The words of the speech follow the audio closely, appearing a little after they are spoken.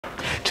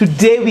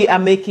Today we are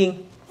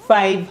making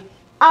 5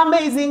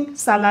 amazing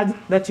salads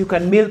that you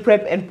can meal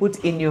prep and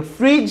put in your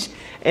fridge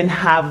and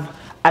have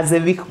as the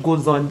week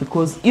goes on,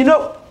 because you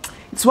know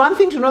it's one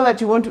thing to know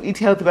that you want to eat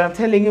healthy, but I'm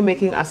telling you,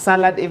 making a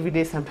salad every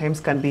day sometimes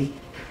can be,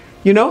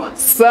 you know.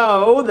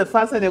 So the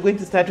first one we're going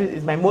to start with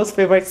is my most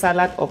favorite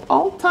salad of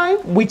all time,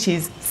 which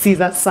is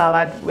Caesar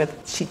salad with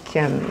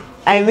chicken.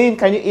 I mean,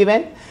 can you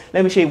even?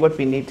 Let me show you what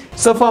we need.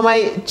 So for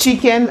my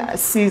chicken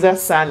Caesar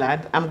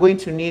salad, I'm going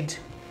to need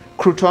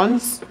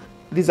croutons.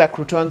 These are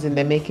croutons in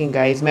the making,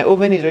 guys. My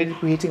oven is already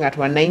preheating at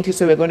 190,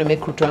 so we're going to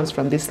make croutons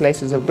from these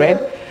slices of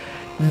bread.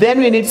 Then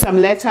we need some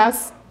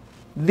lettuce.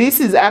 This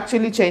is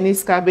actually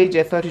Chinese cabbage.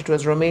 I thought it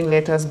was romaine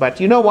lettuce, but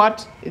you know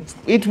what?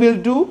 It will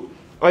do,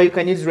 or you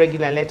can use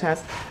regular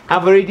lettuce.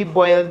 I've already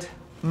boiled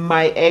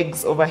my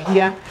eggs over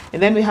here.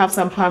 And then we have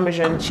some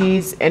Parmesan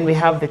cheese, and we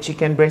have the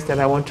chicken breast that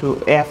I want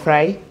to air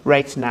fry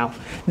right now.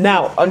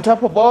 Now, on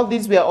top of all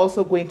this, we are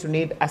also going to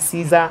need a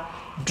Caesar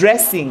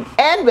dressing,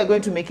 and we're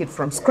going to make it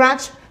from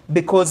scratch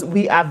because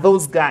we are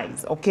those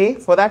guys, okay?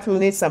 For that, we'll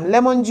need some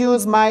lemon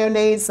juice,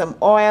 mayonnaise, some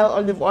oil,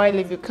 olive oil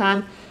if you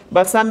can,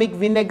 balsamic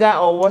vinegar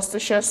or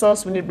Worcestershire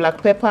sauce. We need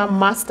black pepper,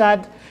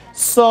 mustard,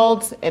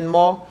 salt, and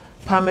more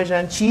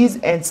Parmesan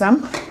cheese, and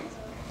some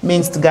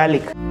minced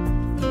garlic.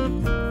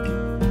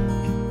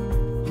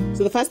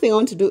 So the first thing I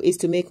want to do is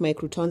to make my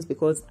croutons,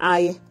 because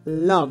I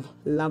love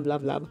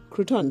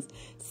croutons.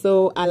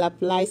 So I'll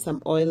apply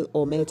some oil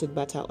or melted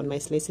butter on my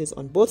slices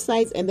on both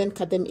sides and then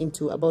cut them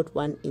into about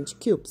 1-inch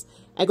cubes.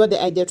 I got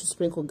the idea to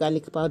sprinkle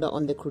garlic powder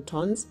on the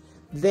croutons.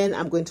 Then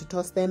I'm going to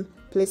toss them,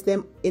 place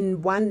them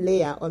in one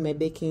layer on my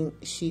baking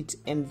sheet,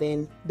 and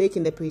then bake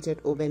in the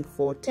preheated oven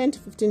for 10 to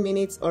 15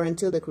 minutes or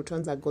until the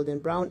croutons are golden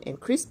brown and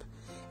crisp.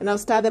 And I'll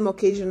stir them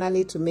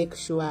occasionally to make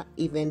sure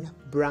even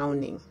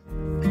browning.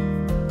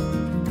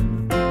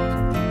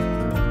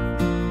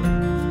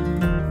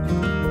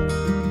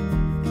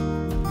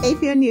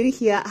 If you're new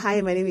here,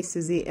 hi, my name is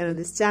Susie, and on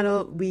this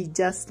channel we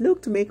just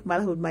look to make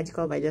motherhood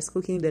magical by just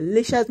cooking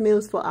delicious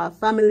meals for our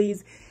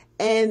families,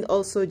 and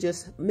also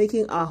just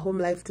making our home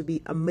life to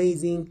be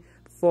amazing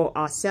for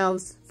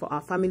ourselves, for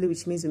our family,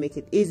 which means we make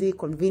it easy,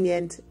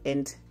 convenient,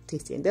 and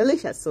tasty and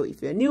delicious. So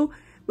if you're new,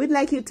 we'd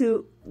like you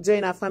to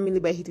join our family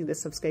by hitting the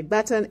subscribe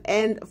button.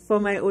 And for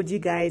my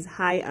OG guys,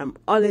 hi, I'm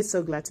always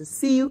so glad to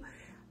see you.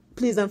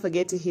 Please don't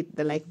forget to hit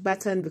the like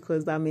button,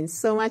 because that means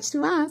so much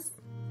to us.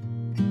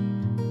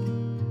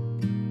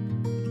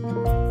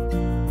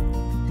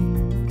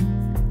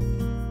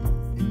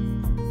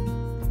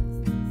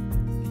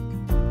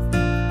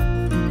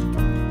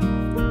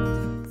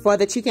 For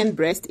the chicken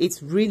breast,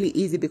 it's really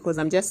easy because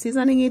I'm just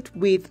seasoning it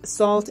with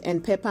salt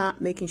and pepper,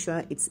 making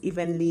sure it's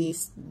evenly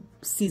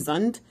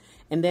seasoned,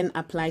 and then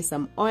apply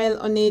some oil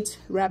on it,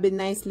 rub it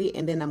nicely,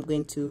 and then I'm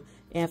going to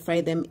air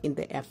fry them in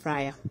the air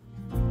fryer.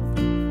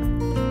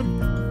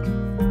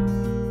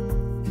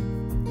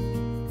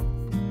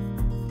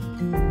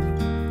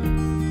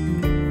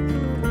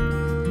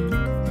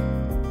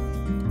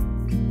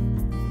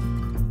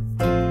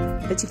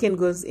 The chicken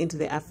goes into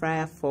the air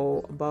fryer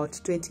for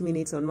about 20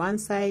 minutes on one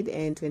side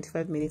and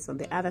 25 minutes on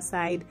the other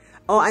side,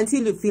 or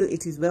until you feel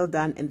it is well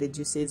done and the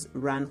juices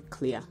run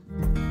clear.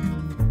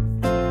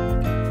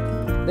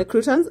 The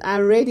croutons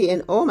are ready,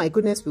 and oh my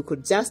goodness, we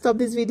could just stop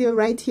this video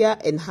right here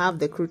and have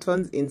the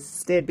croutons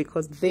instead,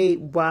 because they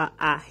were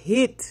a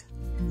hit.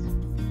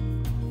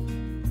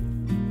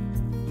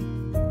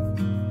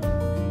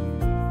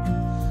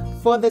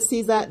 For the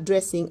Caesar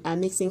dressing,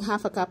 I'm mixing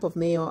half a cup of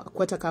mayo, a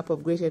quarter cup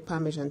of grated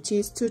Parmesan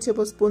cheese, 2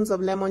 tablespoons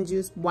of lemon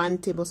juice, 1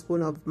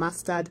 tablespoon of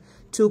mustard,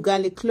 2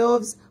 garlic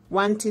cloves,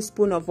 1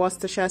 teaspoon of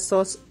Worcestershire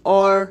sauce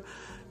or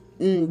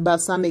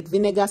balsamic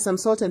vinegar, some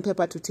salt and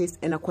pepper to taste,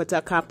 and a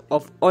quarter cup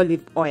of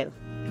olive oil.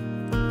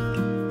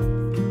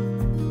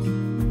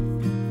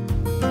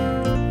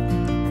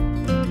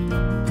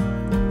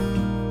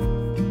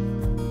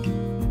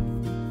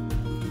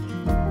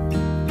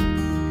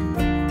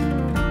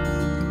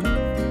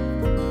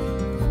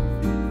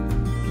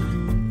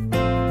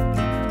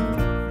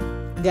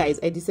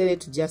 Guys, I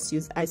decided to just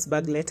use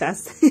iceberg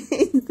lettuce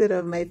instead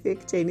of my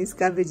fake Chinese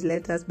cabbage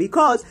lettuce,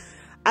 because,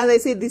 as I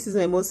said, this is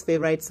my most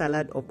favorite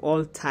salad of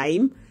all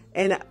time,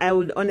 and I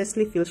would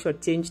honestly feel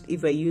shortchanged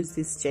if I use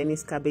this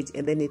Chinese cabbage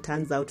and then it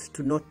turns out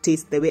to not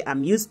taste the way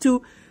I'm used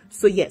to.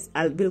 So yes,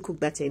 I will cook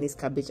that Chinese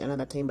cabbage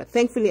another time, but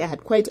thankfully I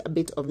had quite a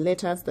bit of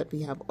lettuce that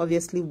we have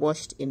obviously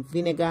washed in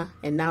vinegar,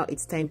 and now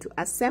it's time to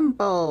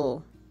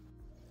assemble.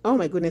 Oh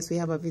my goodness, we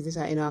have a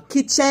visitor in our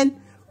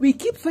kitchen. We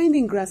keep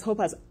finding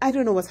grasshoppers. I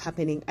don't know what's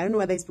happening. I don't know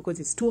whether it's because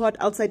it's too hot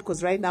outside,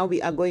 because right now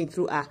we are going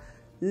through a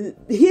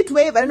heat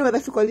wave. I don't know whether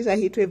to call it a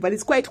heat wave, but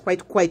it's quite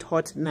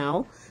hot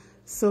now.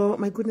 So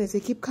my goodness, they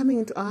keep coming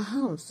into our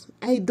house.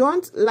 I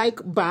don't like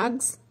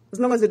bugs.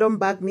 As long as they don't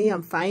bug me,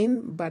 I'm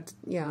fine. But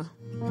yeah.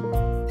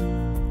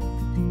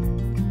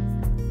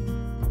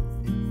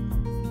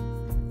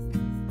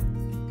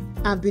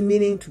 I've been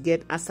meaning to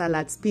get a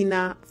salad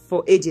spinner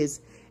for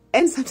ages.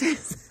 And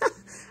sometimes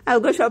I'll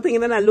go shopping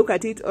and then I'll look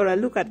at it, or I'll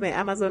look at my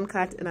Amazon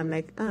cart and I'm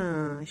like,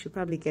 I should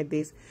probably get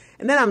this.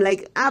 And then I'm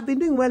like, I've been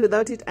doing well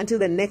without it until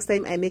the next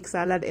time I make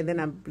salad, and then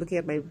I'm looking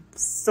at my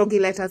soggy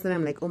lettuce and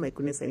I'm like, oh my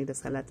goodness, I need a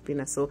salad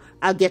spinner, so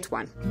I'll get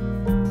one.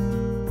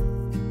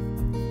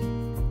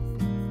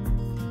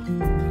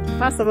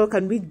 First of all,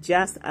 can we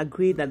just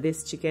agree that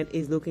this chicken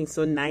is looking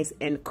so nice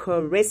and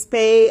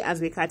crispy as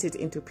we cut it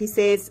into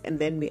pieces and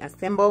then we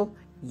assemble?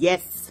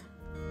 Yes.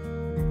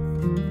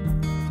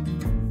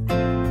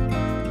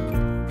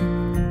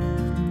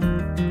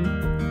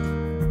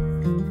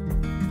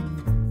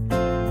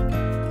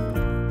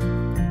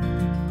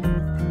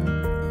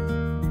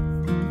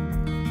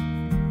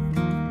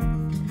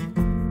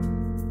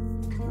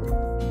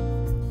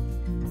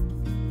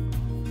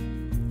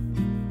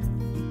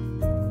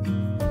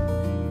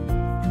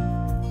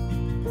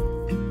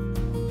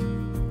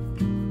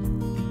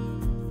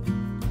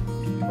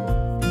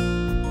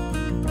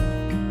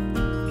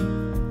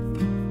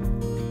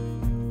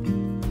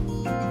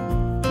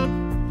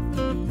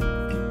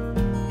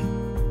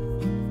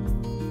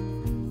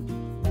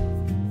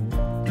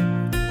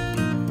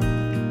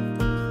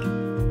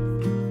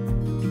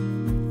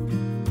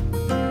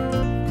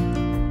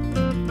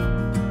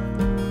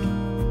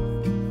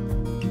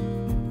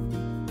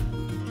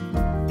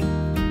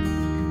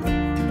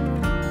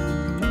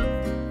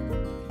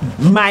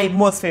 My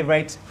most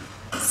favorite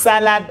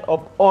salad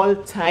of all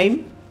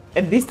time,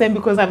 and this time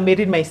because I've made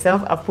it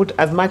myself, I've put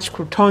as much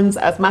croutons,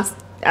 as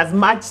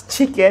much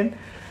chicken,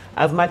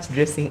 as much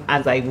dressing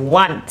as I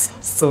want.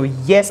 So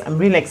yes, I'm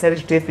really excited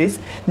to taste this.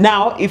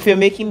 Now if you're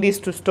making this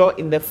to store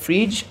in the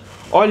fridge,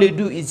 all you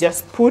do is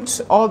just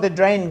put all the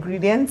dry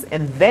ingredients,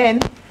 and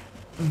then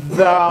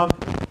the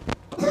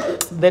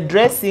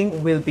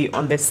dressing will be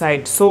on the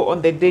side. So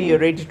on the day you're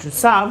ready to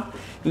serve,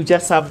 you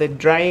just serve the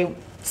dry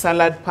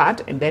salad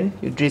part and then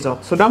you drizzle.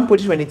 So don't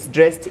put it when it's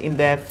dressed in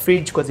the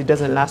fridge because it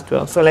doesn't last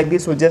well. So like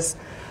this, we'll just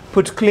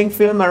put cling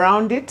film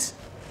around it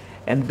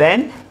and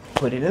then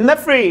put it in the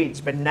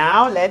fridge. But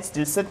now let's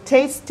do some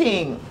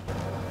tasting.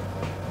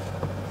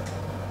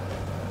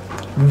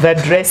 The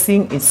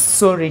dressing is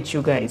so rich,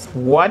 you guys.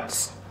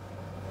 What?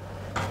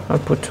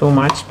 Not put too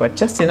much, but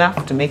just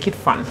enough to make it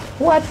fun.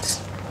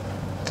 What?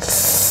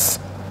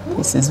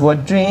 This is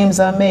what dreams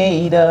are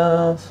made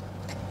of.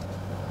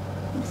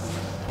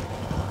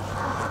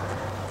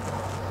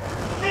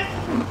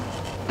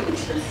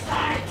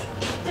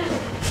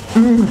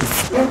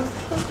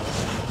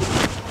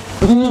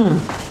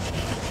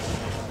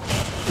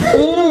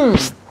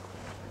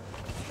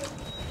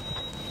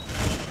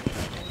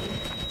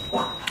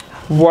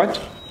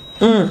 What?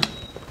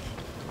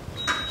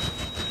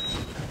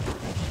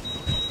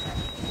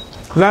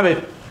 Love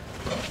it.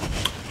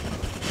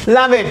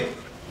 Love it.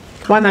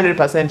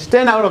 100%.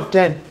 10 out of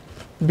 10.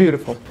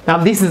 Beautiful. Now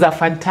this is a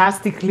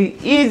fantastically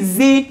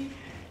easy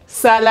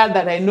salad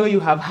that I know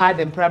you have had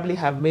and probably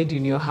have made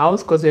in your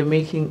house, because we're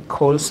making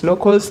coleslaw.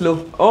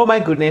 Coleslaw, oh my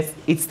goodness,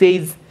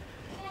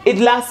 it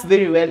lasts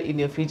very well in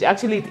your fridge.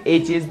 Actually, it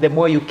ages the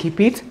more you keep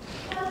it.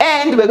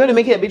 And we're going to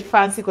make it a bit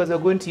fancy because we're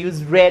going to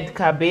use red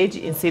cabbage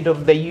instead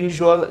of the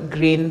usual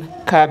green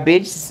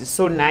cabbage. This is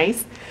so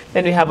nice.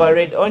 Then we have our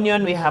red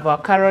onion, we have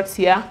our carrots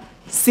here.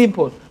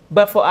 Simple.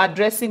 But for our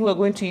dressing, we're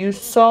going to use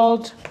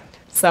salt,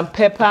 some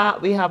pepper,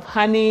 we have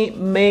honey,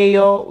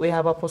 mayo, we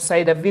have apple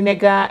cider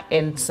vinegar,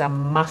 and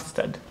some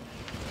mustard.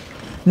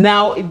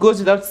 Now, it goes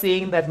without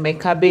saying that my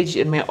cabbage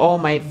and all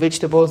my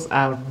vegetables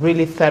are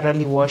really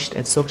thoroughly washed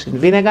and soaked in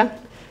vinegar.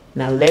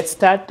 Now, let's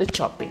start the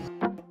chopping.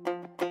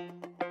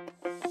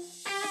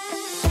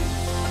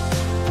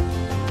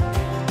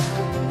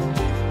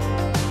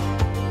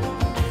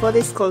 For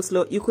this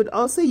coleslaw, you could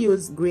also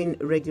use green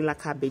regular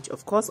cabbage,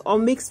 of course, or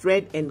mixed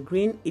red and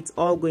green. It's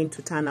all going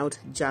to turn out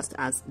just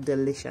as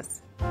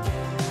delicious.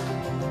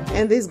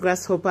 And this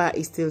grasshopper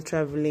is still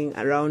traveling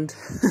around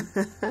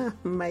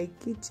my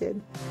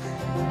kitchen.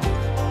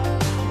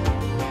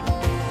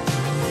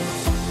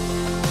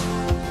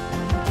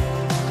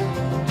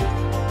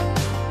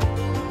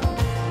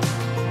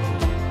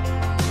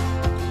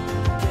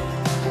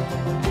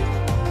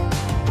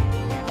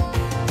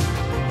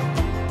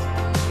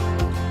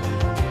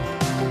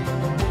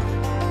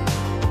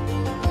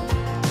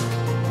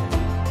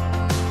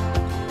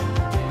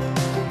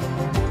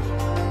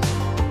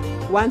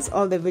 Once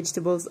all the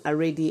vegetables are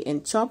ready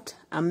and chopped,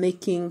 I'm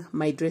making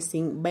my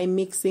dressing by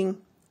mixing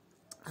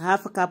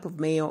half a cup of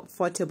mayo,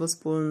 4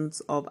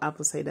 tablespoons of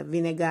apple cider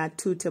vinegar,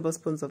 2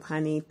 tablespoons of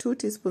honey, 2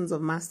 teaspoons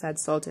of mustard,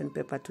 salt and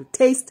pepper to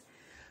taste.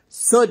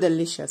 So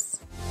delicious.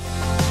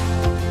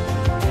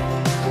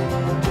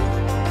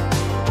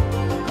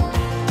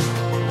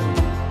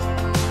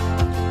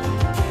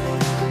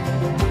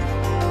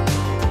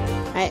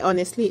 I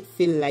honestly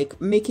feel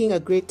like making a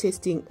great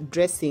tasting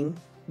dressing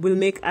will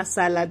make a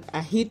salad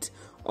a hit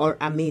or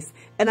a miss.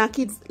 And our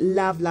kids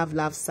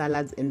love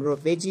salads and raw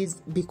veggies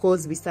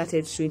because we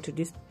started to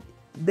introduce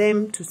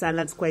them to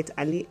salads quite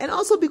early, and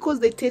also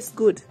because they taste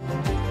good.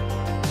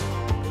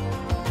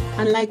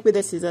 Unlike with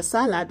the Caesar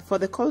salad, for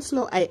the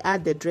coleslaw I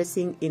add the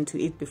dressing into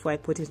it before I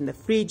put it in the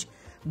fridge.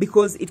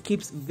 because it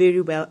keeps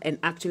very well and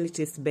actually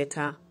tastes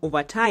better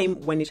over time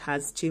when it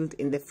has chilled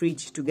in the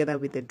fridge together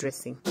with the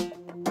dressing.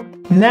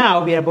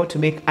 Now we are about to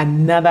make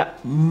another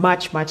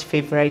much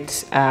favorite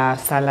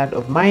salad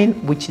of mine,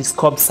 which is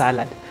Cobb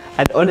salad.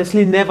 I'd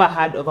honestly never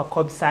heard of a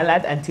Cobb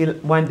salad until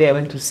one day I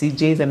went to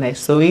CJ's and I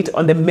saw it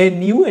on the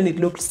menu and it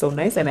looked so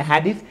nice and I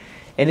had it.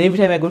 And every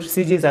time I go to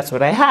CJ's, that's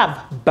what I have.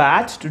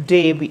 But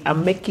today we are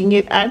making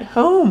it at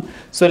home.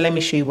 So let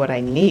me show you what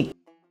I need.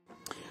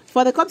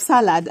 For the Cobb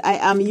salad, I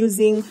am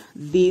using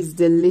these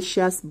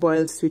delicious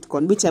boiled sweet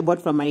corn, which I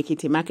bought from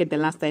Marikiti Market the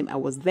last time I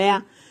was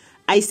there.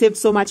 I saved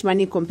so much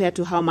money compared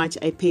to how much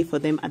I pay for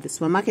them at the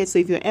supermarket. So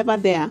if you're ever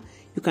there,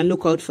 you can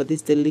look out for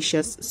this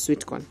delicious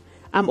sweet corn.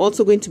 I'm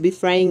also going to be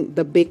frying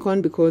the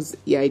bacon because,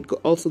 yeah, it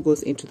also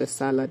goes into the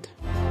salad.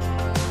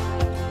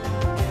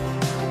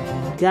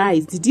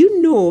 Guys, did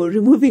you know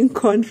removing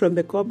corn from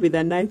the cob with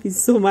a knife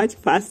is so much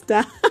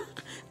faster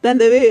than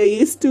the way you're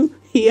used to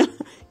here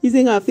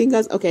using our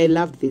fingers? Okay, I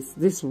love this.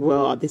 This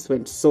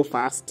went so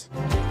fast.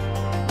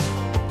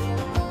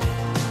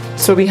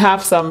 So we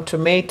have some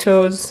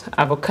tomatoes,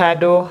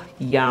 avocado,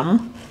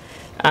 yum.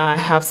 I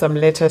have some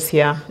lettuce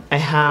here. I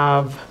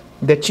have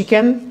the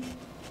chicken,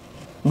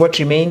 what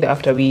remained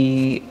after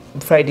we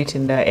fried it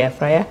in the air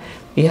fryer.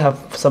 We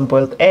have some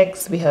boiled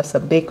eggs, we have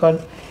some bacon,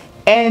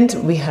 and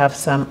we have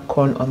some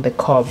corn on the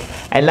cob.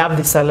 I love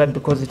this salad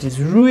because it is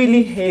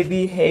really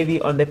heavy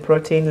on the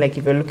protein. Like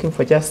if you're looking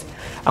for just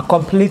a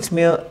complete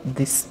meal,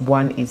 this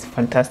one is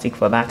fantastic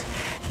for that.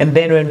 And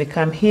then when we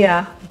come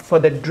here for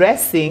the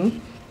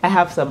dressing, I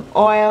have some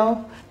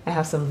oil, I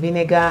have some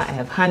vinegar, I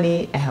have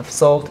honey, I have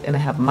salt, and I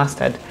have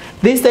mustard.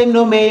 This time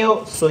no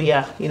mayo, so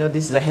yeah, you know,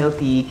 this is a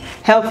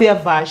healthier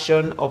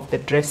version of the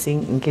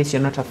dressing in case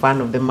you're not a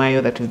fan of the mayo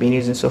that we've been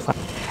using so far.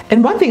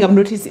 And one thing I've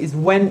noticed is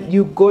when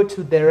you go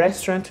to the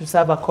restaurant to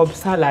serve a Cobb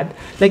salad,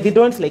 like they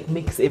don't like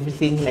mix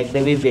everything like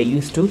the way we're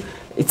used to.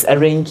 It's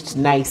arranged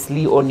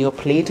nicely on your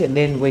plate, and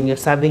then when you're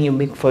serving, you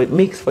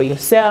mix for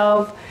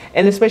yourself.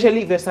 And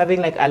especially if you're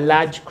serving like a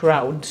large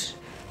crowd,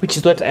 which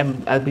is what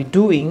I'll be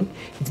doing,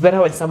 it's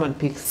better when someone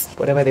picks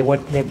whatever they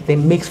want, they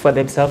mix for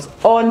themselves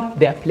on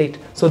their plate.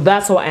 So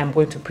that's how I am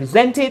going to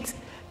present it.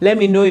 Let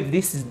me know if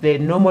this is the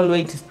normal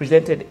way it is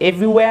presented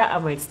everywhere,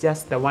 or it's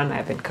just the one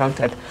I've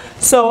encountered.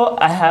 So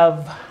I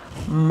have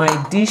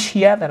my dish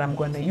here that I'm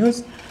going to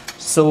use.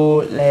 So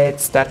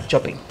let's start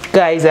chopping.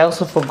 Guys, I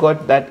also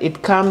forgot that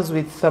it comes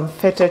with some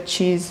feta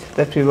cheese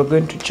that we were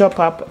going to chop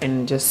up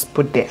and just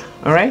put there.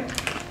 All right,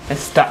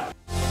 let's start.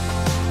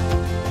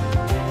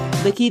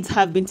 The kids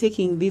have been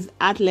taking these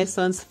art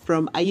lessons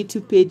from a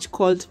YouTube page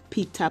called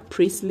Peter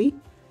Priestley.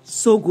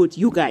 So good,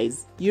 you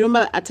guys. You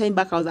remember a time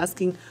back I was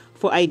asking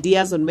for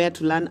ideas on where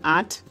to learn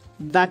art?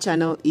 That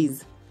channel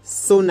is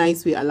so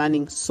nice. We are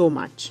learning so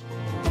much.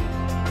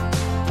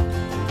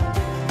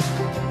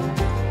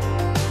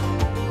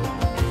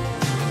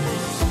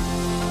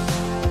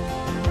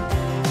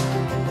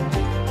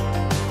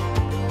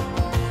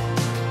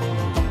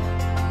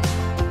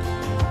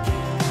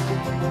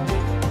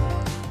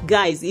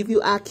 Guys, if you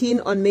are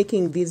keen on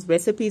making these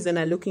recipes and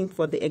are looking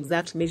for the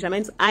exact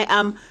measurements, I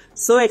am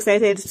so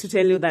excited to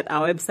tell you that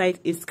our website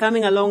is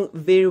coming along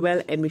very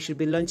well, and we should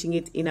be launching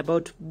it in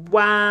about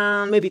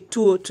maybe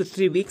 2 to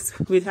 3 weeks.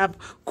 We have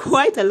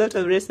quite a lot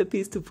of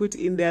recipes to put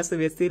in there, so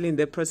we're still in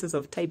the process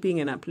of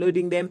typing and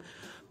uploading them.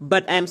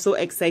 But I'm so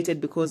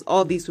excited because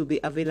all these will be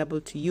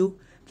available to you.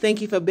 Thank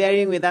you for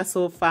bearing with us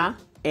so far,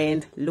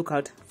 and look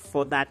out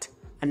for that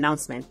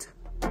announcement.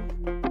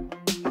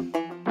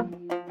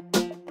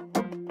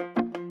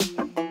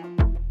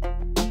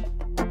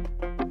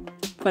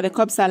 For the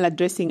Cobb salad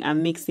dressing,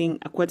 I'm mixing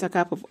a 1/4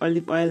 cup of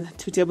olive oil,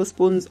 2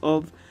 tablespoons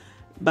of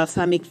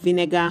balsamic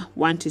vinegar,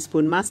 1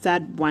 teaspoon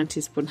mustard, 1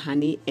 teaspoon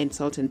honey, and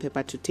salt and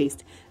pepper to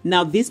taste.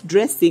 Now this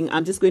dressing,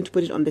 I'm just going to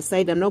put it on the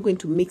side. I'm not going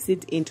to mix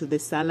it into the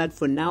salad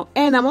for now.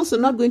 And I'm also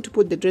not going to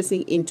put the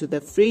dressing into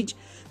the fridge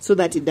so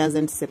that it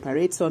doesn't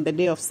separate. So on the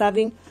day of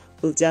serving,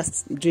 we'll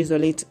just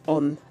drizzle it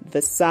on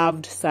the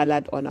served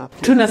salad on our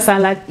plate. Tuna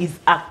salad is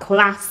a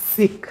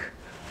classic.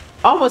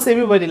 Almost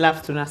everybody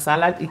loves tuna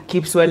salad. It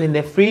keeps well in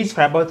the fridge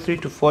for about 3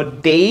 to 4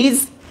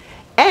 days.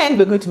 And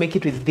we're going to make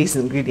it with these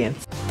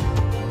ingredients.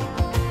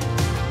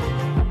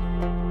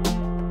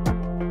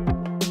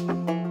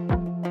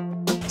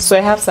 So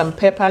I have some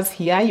peppers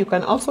here. You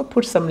can also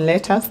put some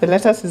lettuce. The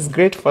lettuce is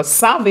great for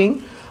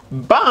serving,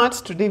 but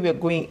today we're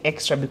going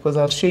extra because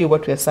I'll show you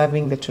what we're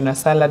serving the tuna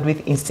salad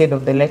with instead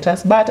of the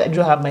lettuce. But I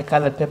do have my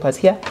colored peppers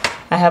here.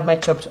 I have my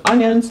chopped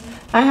onions.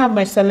 I have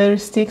my celery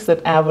sticks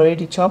that I have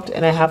already chopped,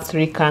 and I have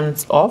 3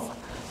 cans of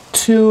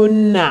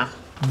tuna.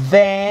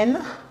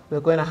 Then we're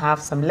going to have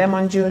some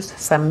lemon juice,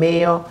 some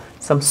mayo,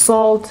 some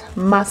salt,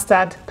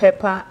 mustard,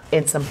 pepper,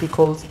 and some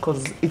pickles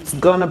because it's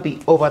gonna be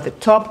over the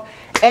top.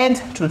 And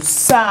to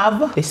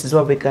serve, this is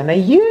what we're gonna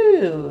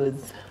use.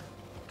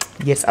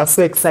 Yes, I'm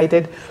so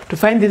excited to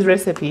find this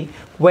recipe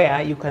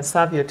where you can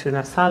serve your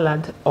tuna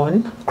salad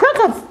on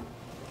crackers.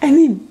 I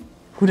mean,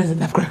 who doesn't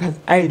love crackers?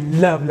 I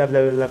love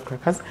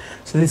crackers.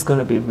 So this is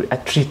gonna be a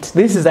treat.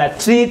 This is a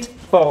treat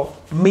for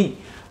me.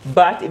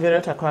 But if you're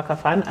not a cracker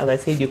fan, as I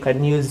said, you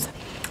can use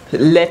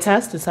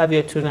lettuce to serve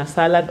your tuna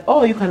salad,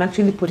 or you can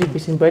actually put it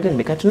between bread and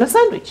make a tuna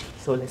sandwich.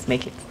 So let's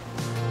make it.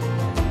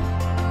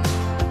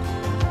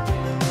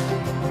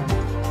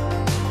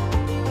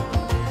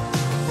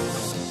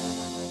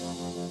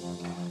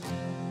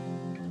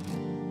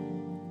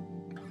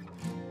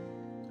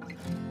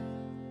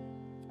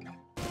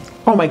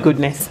 Oh my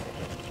goodness,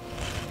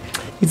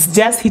 it's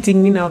just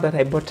hitting me now that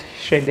I bought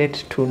shredded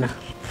tuna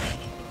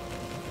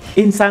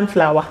in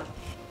sunflower.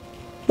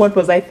 What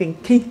was I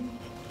thinking?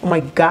 Oh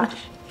my gosh.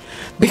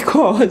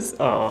 Because,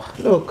 oh,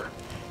 look,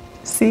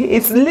 see,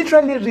 it's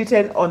literally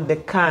written on the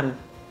can,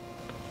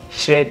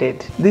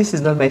 shredded. This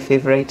is not my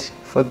favorite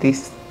for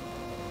this.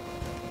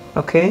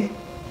 Okay,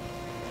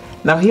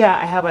 now here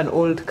I have an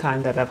old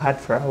can that I've had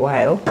for a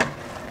while.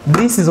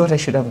 This is what I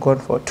should have gone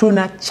for,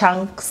 tuna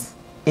chunks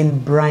in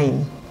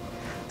brine.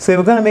 So if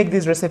we're gonna make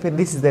this recipe,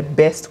 this is the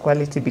best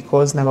quality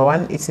because number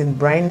one, it's in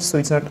brine, so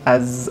it's not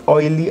as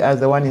oily as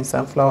the one in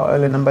sunflower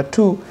oil. And number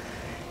two,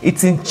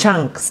 it's in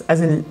chunks,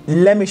 as in,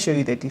 let me show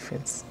you the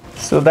difference.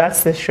 So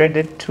that's the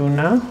shredded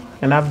tuna,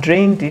 and I've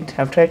drained it.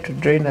 I've tried to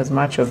drain as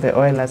much of the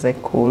oil as I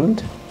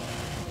could.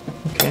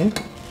 Okay.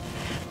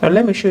 Now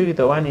let me show you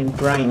the one in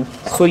brine,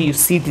 so you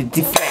see the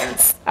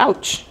difference.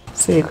 Ouch!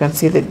 So you can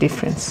see the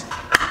difference.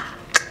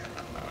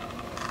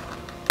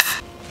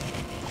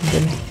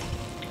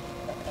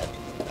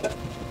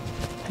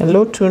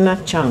 Hello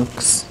tuna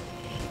chunks,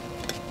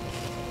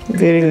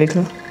 very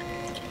little,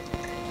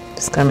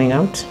 it's coming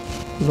out.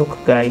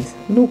 Look guys,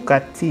 look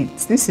at it.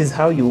 This is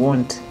how you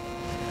want.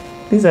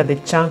 These are the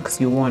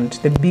chunks you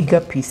want, the bigger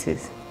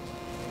pieces.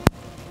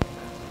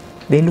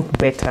 They look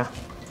better,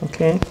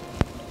 okay?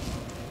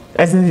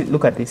 As in,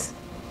 look at this,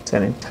 it's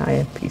an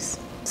entire piece.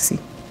 See,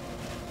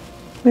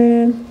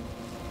 man,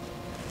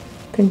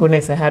 thank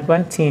goodness I had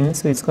one tin,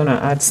 so it's gonna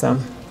add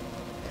some.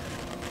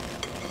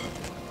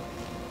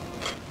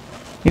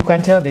 You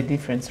can tell the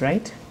difference,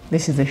 right?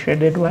 This is the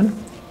shredded one.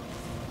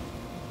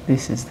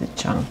 This is the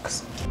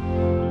chunks.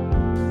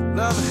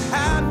 Love,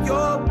 have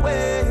your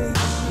way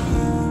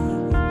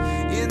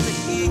in the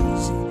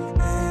easy.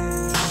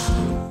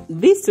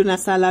 This tuna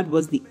salad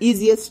was the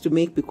easiest to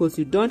make because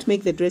you don't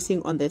make the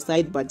dressing on the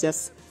side, but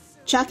just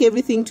chuck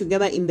everything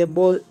together in the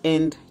bowl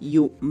and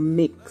you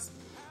mix.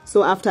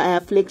 So after I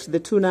have flaked the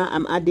tuna,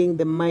 I'm adding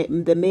the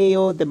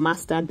mayo, the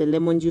mustard, the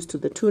lemon juice to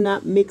the tuna,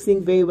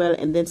 mixing very well,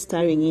 and then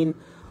stirring in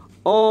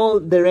all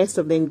the rest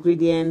of the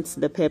ingredients,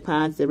 the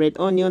peppers, the red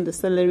onion, the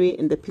celery,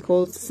 and the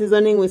pickles,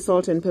 seasoning with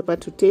salt and pepper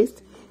to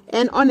taste.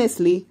 And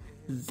honestly,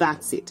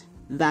 that's it.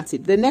 That's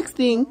it. The next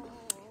thing,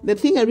 the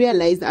thing I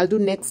realized I'll do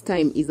next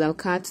time is I'll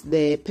cut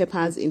the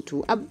peppers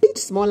into a bit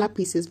smaller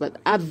pieces, but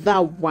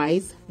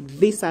otherwise,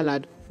 this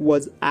salad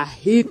was a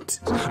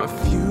hit. A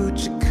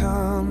future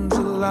comes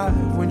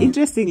alive when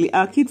interestingly,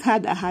 our kids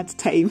had a hard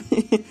time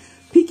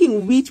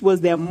picking which was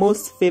their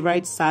most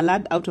favorite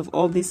salad out of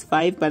all these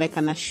 5, but I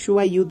can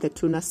assure you the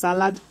tuna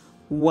salad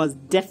was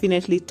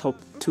definitely top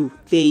 2.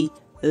 They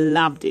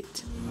loved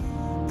it.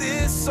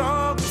 This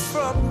song is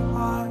from the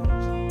heart.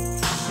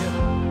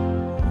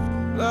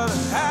 Yeah.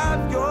 Love,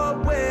 have your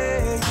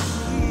way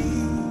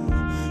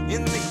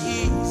in the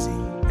easy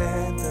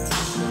and the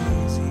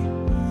crazy.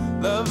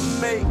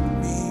 Love, make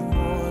me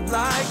more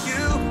like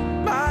you.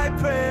 My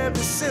prayer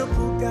is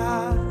simple,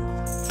 God.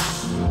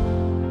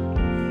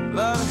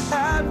 Love,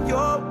 have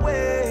your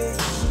way.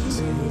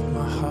 Take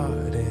my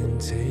heart and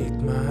take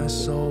my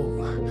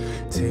soul.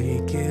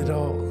 Take it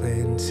all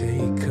and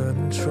take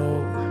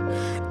control.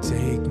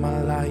 Take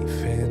my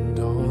life and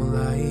all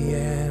I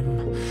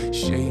am.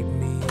 Shape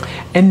me.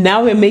 And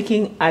now we're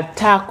making a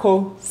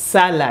taco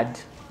salad.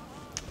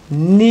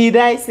 Need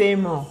I say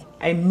more?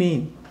 I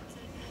mean,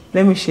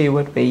 let me show you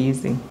what we're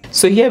using.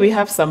 So here we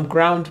have some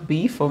ground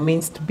beef or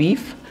minced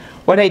beef.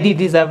 What I did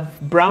is I've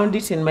browned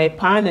it in my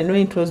pan, and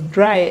when it was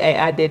dry, I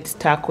added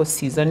taco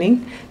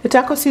seasoning. The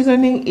taco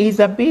seasoning is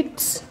a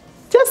bit,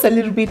 just a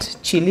little bit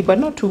chili, but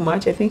not too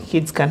much. I think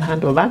kids can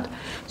handle that.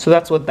 So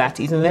that's what that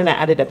is. And then I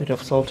added a bit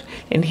of salt.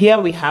 And here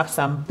we have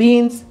some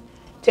beans.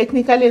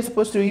 Technically, I'm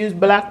supposed to use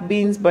black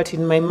beans, but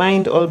in my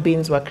mind, all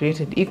beans were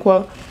created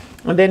equal.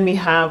 And then we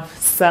have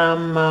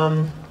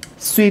some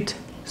sweet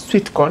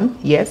corn,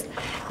 yes.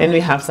 And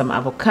we have some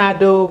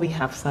avocado. We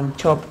have some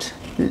chopped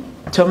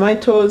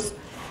tomatoes.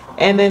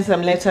 And then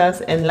some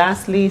lettuce, and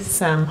lastly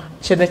some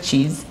cheddar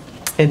cheese.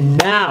 And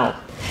now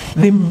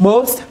the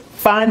most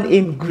fun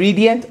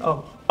ingredient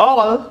of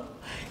all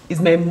is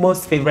my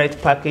most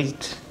favorite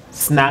packaged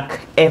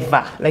snack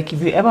ever. Like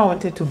if you ever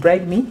wanted to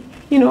bribe me,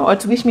 you know, or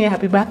to wish me a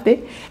happy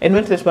birthday and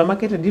went to the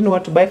supermarket and didn't know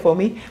what to buy for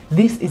me,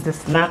 this is the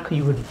snack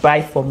you would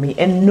buy for me.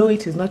 And no,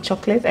 it is not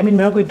chocolate. I mean,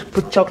 we're not going to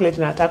put chocolate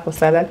in our taco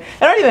salad.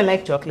 I don't even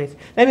like chocolate.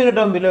 Let me know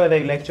down below whether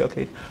you like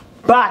chocolate.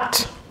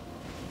 But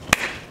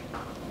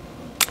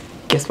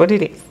guess what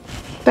it is?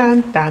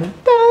 Dun, dun, dun.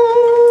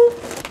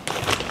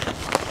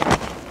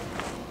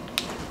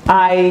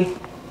 I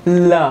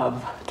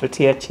love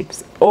tortilla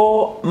chips.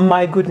 Oh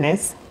my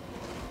goodness.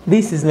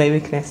 This is my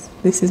weakness.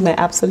 This is my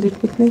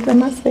absolute weakness, I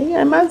must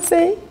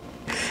say.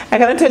 I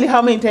cannot tell you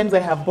how many times I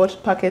have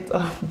bought packets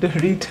of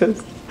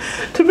Doritos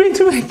to bring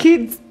to my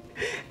kids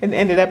and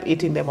ended up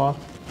eating them all.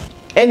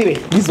 Anyway,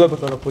 this is what we're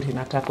going to put in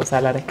a taco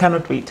salad. I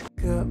cannot wait.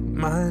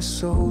 My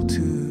soul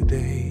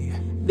today.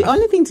 The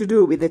only thing to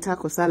do with the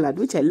taco salad,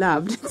 which I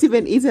loved, it's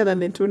even easier than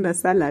the tuna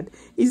salad,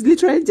 is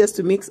literally just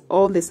to mix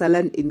all the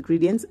salad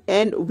ingredients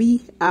and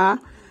we are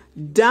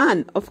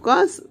done. Of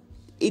course,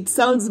 it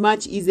sounds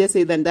much easier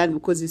said than done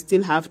because you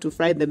still have to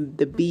fry the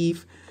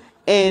beef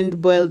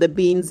and boil the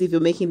beans if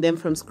you're making them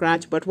from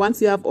scratch. But once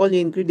you have all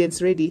your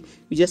ingredients ready,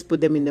 you just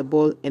put them in a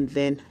bowl and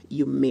then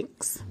you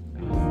mix.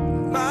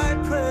 My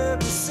prayer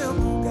is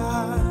simple,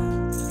 God.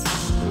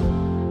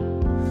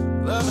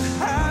 Love,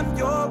 have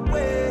your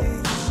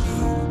way.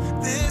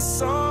 This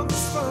song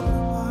is from the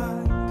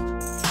heart.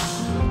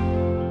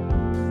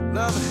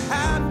 Love,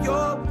 have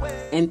your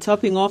way. And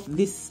topping off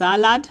this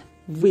salad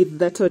with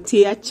the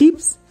tortilla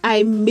chips,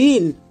 I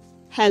mean,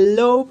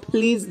 hello,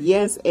 please,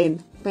 yes,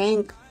 and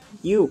thank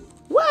you.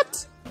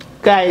 What?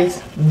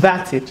 Guys,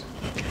 that's it.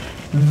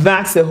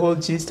 That's the whole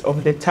gist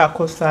of the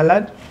taco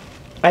salad.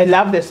 I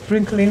love the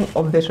sprinkling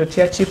of the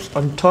tortilla chips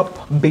on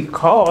top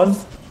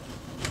because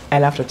I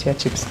love tortilla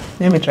chips.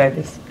 Let me try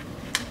this.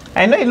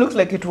 I know it looks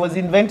like it was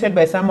invented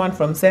by someone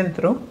from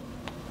Centro,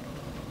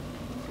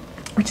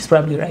 which is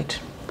probably right.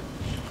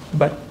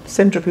 But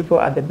Centro people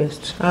are the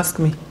best. Ask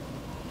me.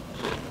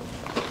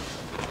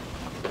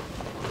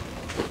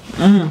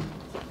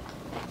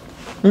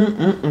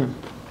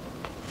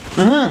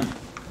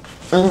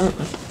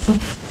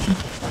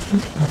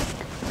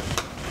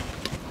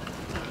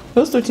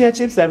 Those tortilla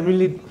chips are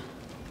really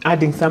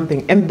adding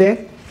something. And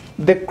the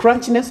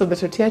crunchiness of the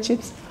tortilla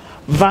chips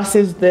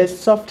versus the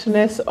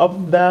softness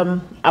of the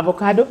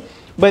avocado.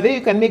 But then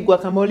you can make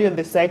guacamole on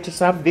the side to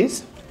serve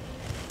this.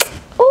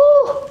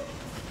 Ooh.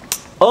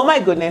 Oh my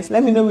goodness.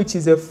 Let me know which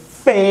is your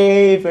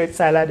favorite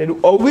salad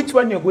or which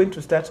one you're going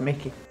to start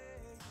making.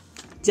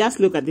 Just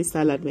look at this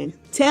salad, man.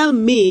 Tell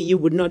me you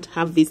would not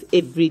have this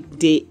every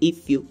day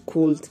if you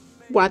could.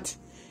 What?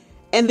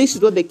 And this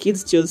is what the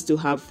kids chose to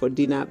have for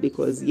dinner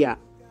because, yeah,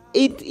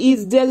 it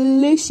is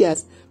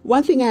delicious.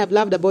 One thing I have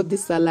loved about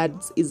these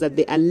salads is that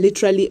they are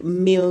literally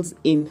meals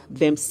in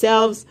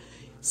themselves.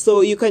 So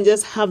you can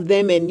just have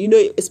them and, you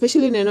know,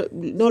 especially when you're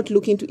not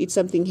looking to eat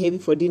something heavy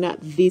for dinner,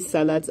 these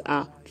salads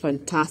are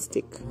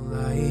fantastic.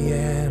 I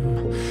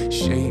am,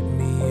 shape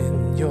me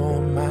in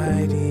your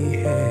mighty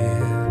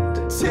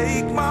hand.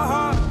 Take my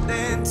heart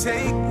and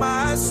take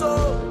my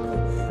soul.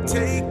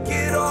 Take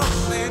it all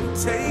and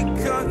take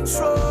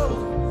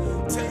control.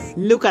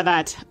 Look at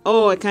that.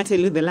 Oh, I can't tell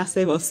you the last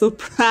time I was so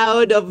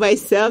proud of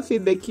myself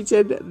in the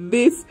kitchen.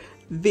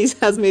 This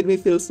has made me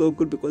feel so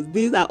good because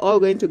these are all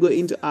going to go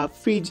into our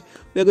fridge.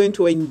 We're going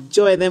to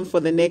enjoy them for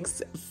the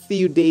next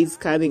few days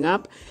coming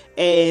up.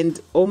 And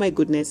oh my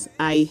goodness,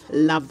 I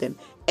love them.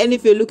 And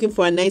if you're looking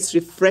for a nice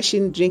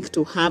refreshing drink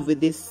to have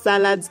with these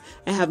salads,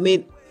 I have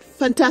made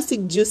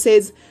fantastic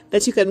juices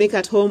that you can make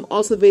at home,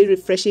 also very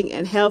refreshing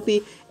and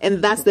healthy.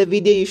 And that's the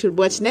video you should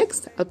watch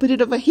next. I'll put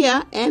it over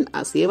here and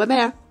I'll see you over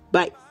there.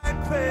 Bye.